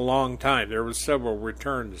it was a long time. There were several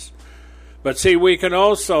returns. But see, we can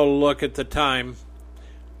also look at the time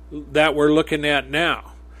that we're looking at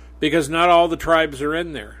now, because not all the tribes are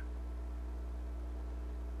in there.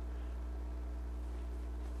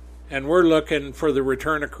 And we're looking for the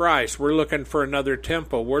return of Christ. We're looking for another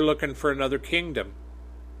temple. We're looking for another kingdom.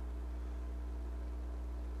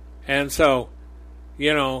 And so,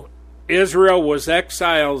 Israel was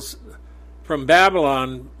exiles from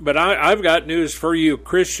Babylon. But I've got news for you,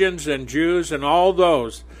 Christians and Jews and all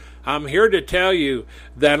those. I'm here to tell you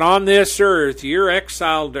that on this earth, you're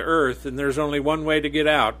exiled to earth, and there's only one way to get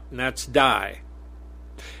out, and that's die.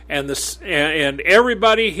 And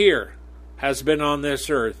everybody here has been on this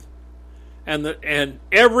earth. And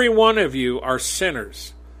every one of you are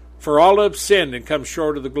sinners, for all have sinned and come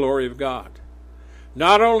short of the glory of God.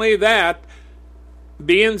 Not only that,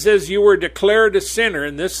 being as you were declared a sinner,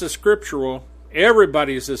 and this is scriptural,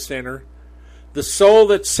 everybody's a sinner, the soul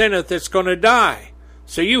that sinneth is going to die.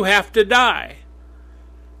 So you have to die.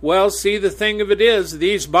 Well, see, the thing of it is,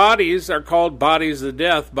 these bodies are called bodies of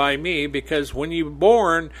death by me, because when you're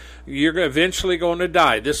born, you're eventually going to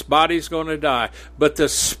die. This body's going to die. But the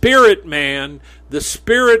spirit man, the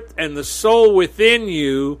spirit and the soul within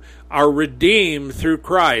you are redeemed through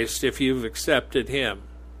Christ if you've accepted him.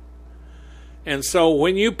 And so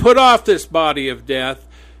when you put off this body of death,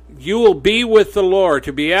 you will be with the Lord.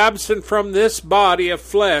 To be absent from this body of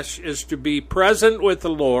flesh is to be present with the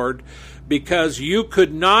Lord, because you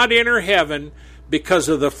could not enter heaven because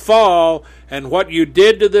of the fall and what you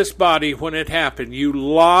did to this body when it happened. You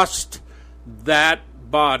lost that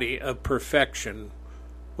body of perfection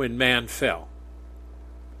when man fell.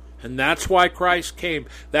 And that's why Christ came.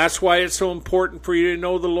 That's why it's so important for you to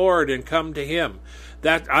know the Lord and come to him.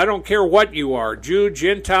 That I don't care what you are, Jew,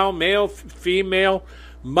 Gentile, male, female,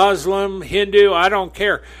 Muslim, Hindu, I don't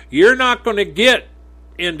care. You're not going to get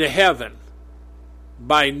into heaven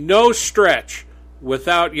by no stretch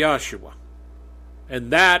without Yahshua.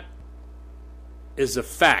 And that is a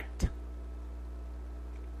fact.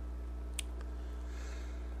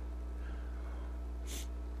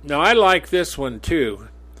 Now, I like this one too.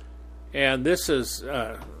 And this is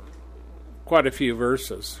quite a few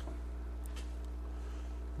verses.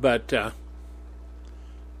 But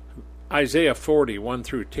Isaiah 40, 1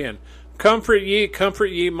 through 10. Comfort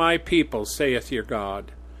ye my people, saith your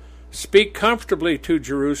God. Speak comfortably to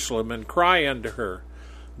Jerusalem, and cry unto her,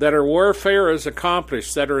 that her warfare is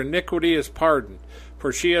accomplished, that her iniquity is pardoned,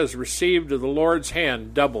 for she has received of the Lord's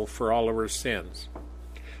hand double for all of her sins.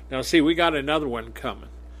 Now see, we got another one coming.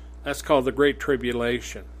 That's called the Great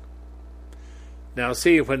Tribulation. Now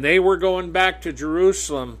see, when they were going back to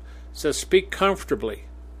Jerusalem, it says, speak comfortably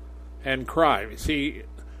and cry. See,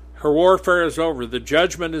 her warfare is over. The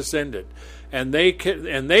judgment is ended. And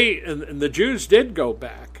the Jews did go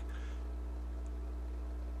back.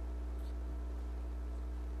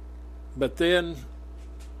 But then,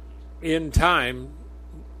 in time,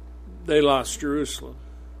 they lost Jerusalem.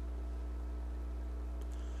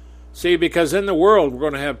 See, because in the world, we're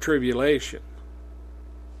going to have tribulation.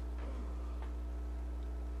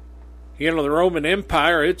 The Roman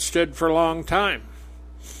Empire, it stood for a long time.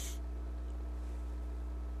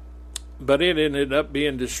 But it ended up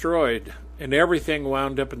being destroyed, and everything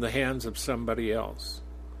wound up in the hands of somebody else.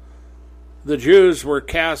 The Jews were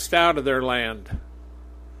cast out of their land,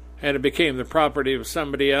 and it became the property of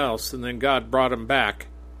somebody else, and then God brought them back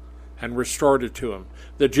and restored it to them.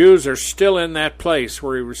 The Jews are still in that place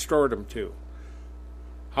where he restored them to,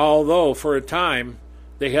 although for a time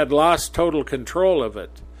they had lost total control of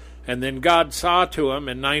it. And then God saw to them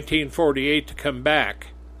in 1948 to come back.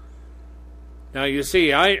 Now you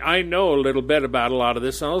see, I know a little bit about a lot of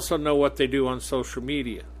this. I also know what they do on social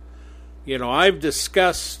media. I've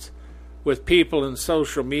discussed with people in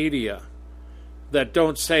social media that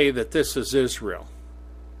don't say that this is Israel.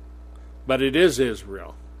 But it is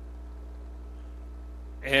Israel.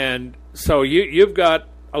 And so you've got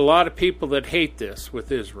a lot of people that hate this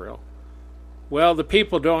with Israel. Well, the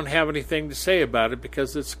people don't have anything to say about it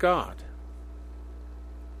because it's God.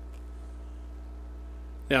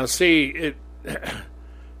 Now see,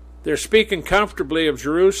 they're speaking comfortably of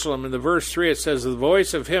Jerusalem. In the verse 3 it says, the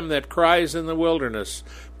voice of him that cries in the wilderness,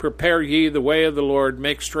 prepare ye the way of the Lord,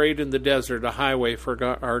 make straight in the desert a highway for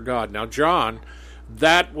our God. Now John,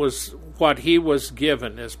 That was what he was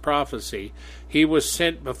given as prophecy. He was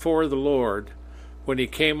sent before the Lord. When he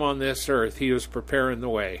came on this earth, he was preparing the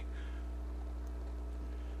way.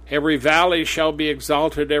 Every valley shall be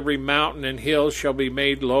exalted, every mountain and hill shall be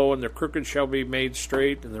made low, and the crooked shall be made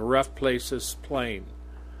straight, and the rough places plain.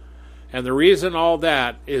 And the reason all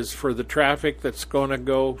that is for the traffic that's going to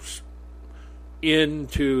go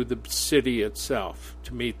into the city itself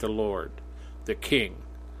to meet the Lord, the King.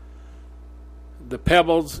 The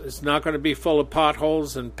pebbles is not going to be full of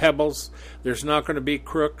potholes and pebbles. There's not going to be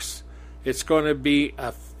crooks. It's going to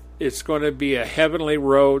be a heavenly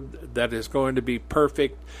road that is going to be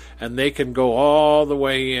perfect, and they can go all the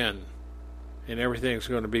way in, and everything's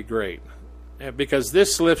going to be great. And because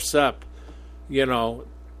this lifts up, the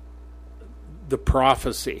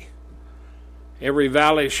prophecy. Every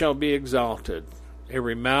valley shall be exalted.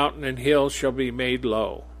 Every mountain and hill shall be made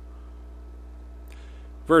low.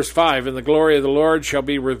 Verse 5, and the glory of the Lord shall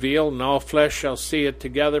be revealed, and all flesh shall see it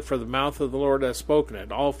together, for the mouth of the Lord hath spoken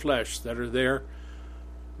it. All flesh that are there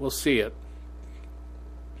will see it.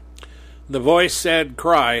 The voice said,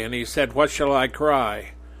 cry, and he said, what shall I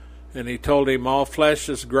cry? And he told him, all flesh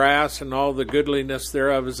is grass, and all the goodliness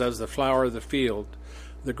thereof is as the flower of the field.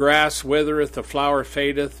 The grass withereth, the flower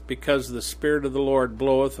fadeth, because the Spirit of the Lord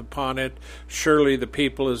bloweth upon it. Surely the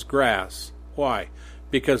people is grass. Why?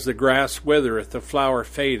 Because the grass withereth, the flower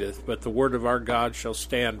fadeth, but the word of our God shall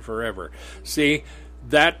stand forever. See,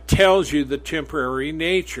 that tells you the temporary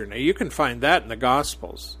nature. Now, you can find that in the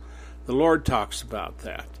Gospels. The Lord talks about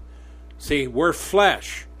that. See, we're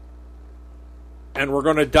flesh, and we're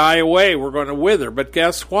going to die away. We're going to wither. But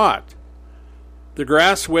guess what? The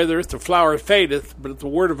grass withereth, the flower fadeth, but the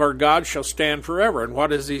word of our God shall stand forever. And what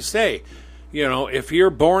does he say? If you're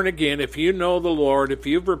born again, if you know the Lord, if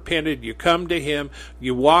you've repented, you come to him,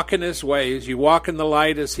 you walk in his ways, you walk in the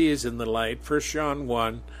light as he is in the light, 1 John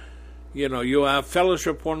 1, you have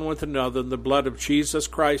fellowship one with another, and the blood of Jesus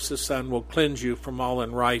Christ the Son will cleanse you from all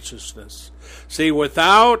unrighteousness. See,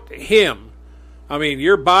 without him,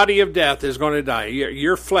 your body of death is going to die.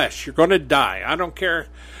 Your flesh, you're going to die. I don't care.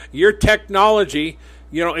 Your technology,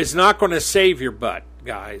 is not going to save your butt,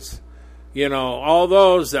 guys. All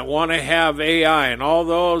those that want to have AI and all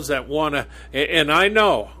those that want to, and I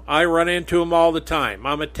know, I run into them all the time.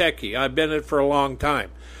 I'm a techie. I've been in it for a long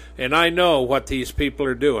time. And I know what these people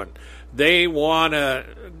are doing. They want to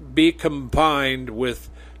be combined with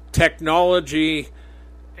technology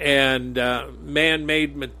and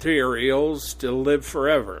man-made materials to live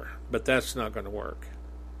forever. But that's not going to work.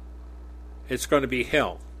 It's going to be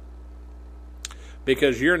hell.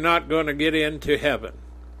 Because you're not going to get into heaven.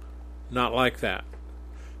 Not like that.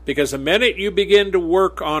 Because the minute you begin to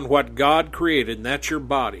work on what God created, and that's your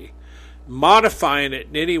body, modifying it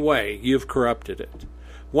in any way, you've corrupted it.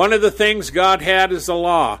 One of the things God had is the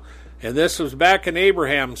law. And this was back in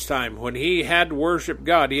Abraham's time. When he had to worship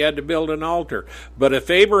God, he had to build an altar. But if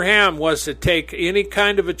Abraham was to take any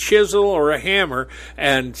kind of a chisel or a hammer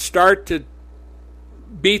and start to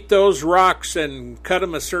beat those rocks and cut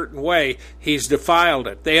them a certain way, he's defiled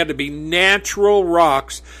it. They had to be natural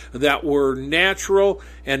rocks that were natural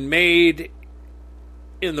and made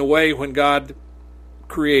in the way when God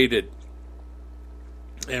created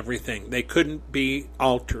everything. They couldn't be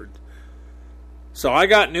altered. So I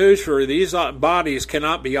got news for you. These bodies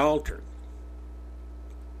cannot be altered.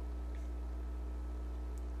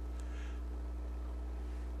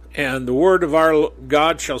 And the word of our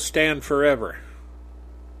God shall stand forever.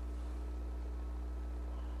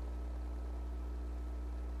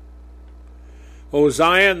 O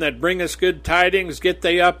Zion, that bringest good tidings, get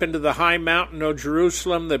thee up into the high mountain, O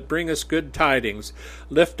Jerusalem, that bringest good tidings.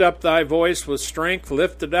 Lift up thy voice with strength,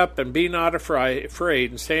 lift it up, and be not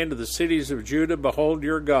afraid, and say unto the cities of Judah, behold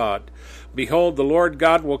your God. Behold, the Lord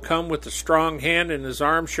God will come with a strong hand, and his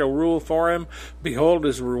arm shall rule for him. Behold,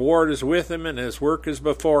 his reward is with him, and his work is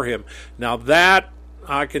before him. Now that,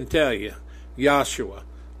 I can tell you, Yahshua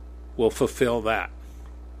will fulfill that.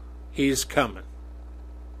 He's coming.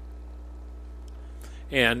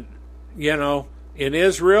 And, in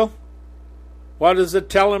Israel, what does it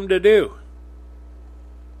tell him to do?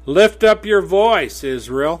 Lift up your voice,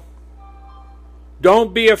 Israel.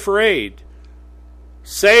 Don't be afraid.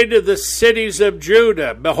 Say to the cities of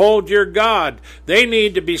Judah, behold your God. They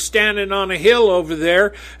need to be standing on a hill over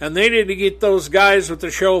there, and they need to get those guys with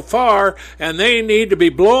the shofar, and they need to be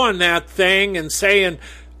blowing that thing and saying,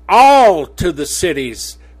 all to the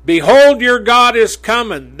cities, behold, your God is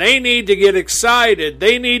coming. They need to get excited.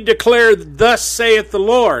 They need to declare, thus saith the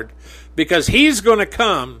Lord, because he's going to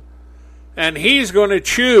come and he's going to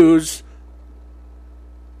choose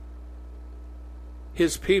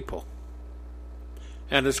his people.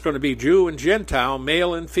 And it's going to be Jew and Gentile,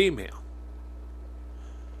 male and female.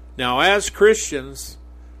 Now, as Christians,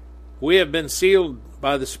 we have been sealed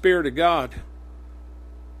by the Spirit of God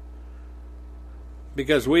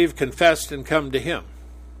because we've confessed and come to Him.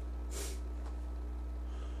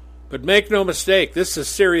 But make no mistake, this is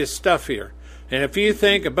serious stuff here. And if you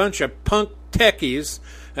think a bunch of punk techies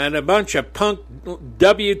and a bunch of punk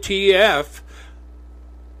WTF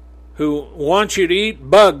who want you to eat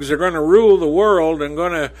bugs are going to rule the world and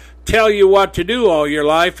going to tell you what to do all your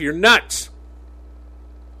life, you're nuts.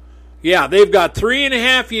 Yeah, they've got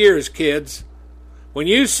 3.5 years, kids. When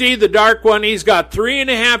you see the Dark One, he's got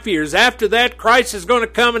 3.5 years. After that, Christ is going to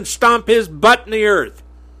come and stomp his butt in the earth.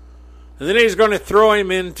 And then he's going to throw him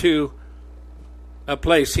into a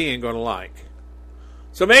place he ain't going to like.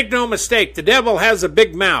 So make no mistake, the devil has a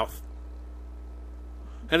big mouth.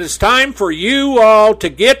 And it's time for you all to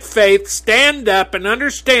get faith, stand up, and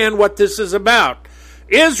understand what this is about.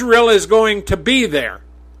 Israel is going to be there.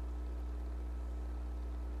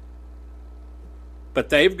 But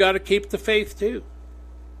they've got to keep the faith too.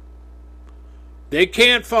 They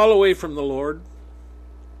can't fall away from the Lord.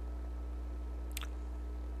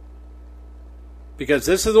 Because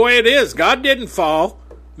this is the way it is. God didn't fall.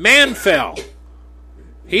 Man fell.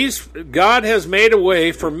 God has made a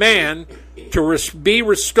way for man to be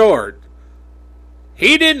restored.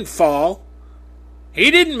 He didn't fall.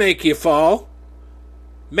 He didn't make you fall.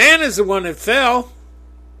 Man is the one that fell.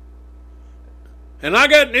 And I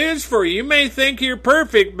got news for you. You may think you're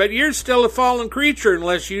perfect, but you're still a fallen creature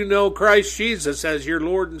unless you know Christ Jesus as your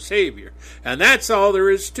Lord and Savior. And that's all there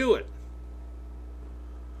is to it.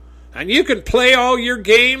 And you can play all your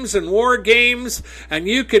games and war games, and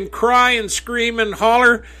you can cry and scream and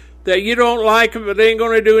holler that you don't like him, but it ain't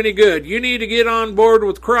going to do any good. You need to get on board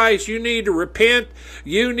with Christ. You need to repent.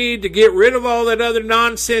 You need to get rid of all that other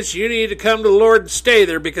nonsense. You need to come to the Lord and stay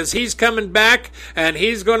there, because he's coming back, and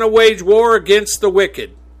he's going to wage war against the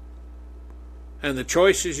wicked. And the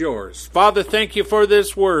choice is yours. Father, thank you for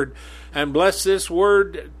this word, and bless this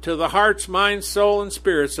word to the hearts, minds, soul, and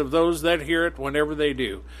spirits of those that hear it whenever they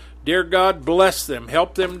do. Dear God, bless them.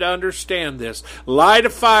 Help them to understand this. Light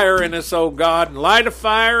a fire in us, O God, and light a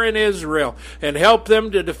fire in Israel, and help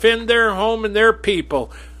them to defend their home and their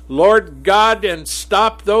people. Lord God, and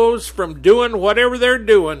stop those from doing whatever they're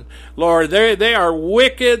doing. Lord, they are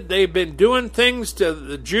wicked. They've been doing things to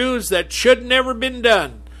the Jews that should never been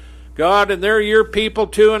done. God, and they're your people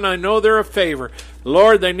too, and I know they're a favor.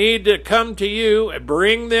 Lord, they need to come to you and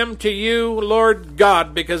bring them to you, Lord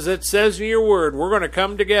God, because it says in your word, we're going to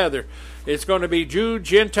come together. It's going to be Jew,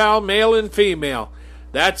 Gentile, male, and female.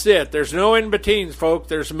 That's it. There's no in-betweens, folks.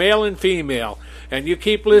 There's male and female. And you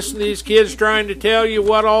keep listening to these kids trying to tell you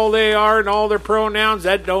what all they are and all their pronouns.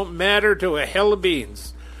 That don't matter to a hell of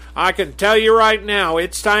beans. I can tell you right now,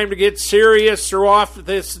 it's time to get serious, throw off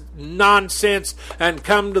this nonsense, and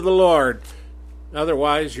come to the Lord.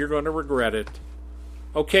 Otherwise, you're going to regret it.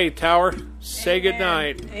 Okay, Tower, say good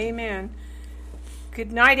night. Amen.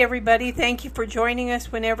 Good night, everybody. Thank you for joining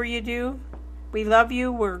us whenever you do. We love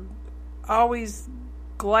you. We're always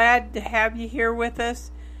glad to have you here with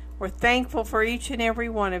us. We're thankful for each and every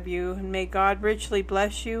one of you, and may God richly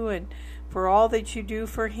bless you and for all that you do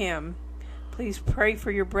for Him. Please pray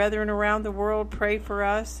for your brethren around the world. Pray for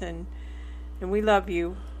us, and we love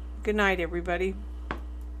you. Good night, everybody.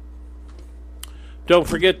 Don't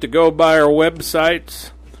forget to go by our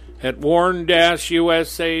websites at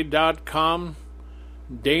warn-usa.com,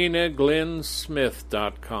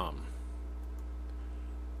 danaglennsmith.com.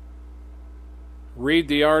 Read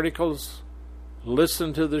the articles,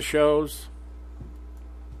 listen to the shows.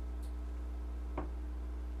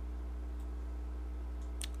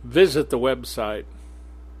 Visit the website.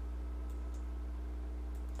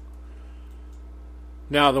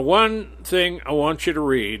 Now, the one thing I want you to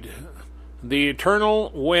read, The Eternal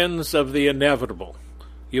Winds of the Inevitable.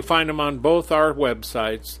 You find them on both our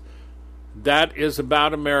websites. That is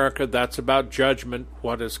about America. That's about judgment,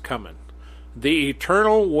 what is coming. The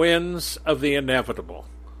Eternal Winds of the Inevitable.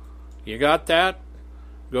 You got that?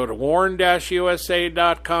 Go to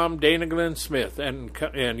warn-usa.com, Dana Glenn Smith,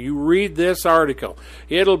 and you read this article.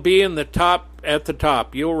 It'll be in the top, at the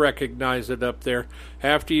top. You'll recognize it up there.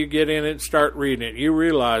 After you get in it and start reading it, you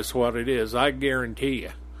realize what it is. I guarantee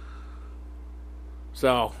you.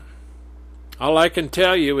 So, all I can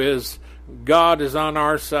tell you is God is on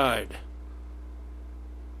our side.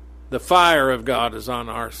 The fire of God is on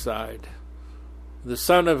our side. The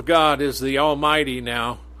Son of God is the Almighty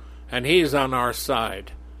now, and He's on our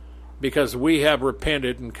side because we have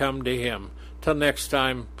repented and come to Him. Till next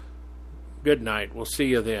time, good night. We'll see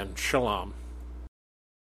you then. Shalom.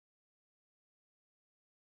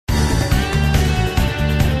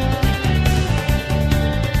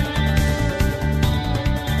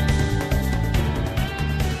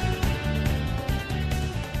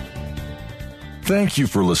 Thank you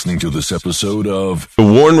for listening to this episode of The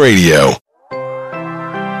Warn Radio.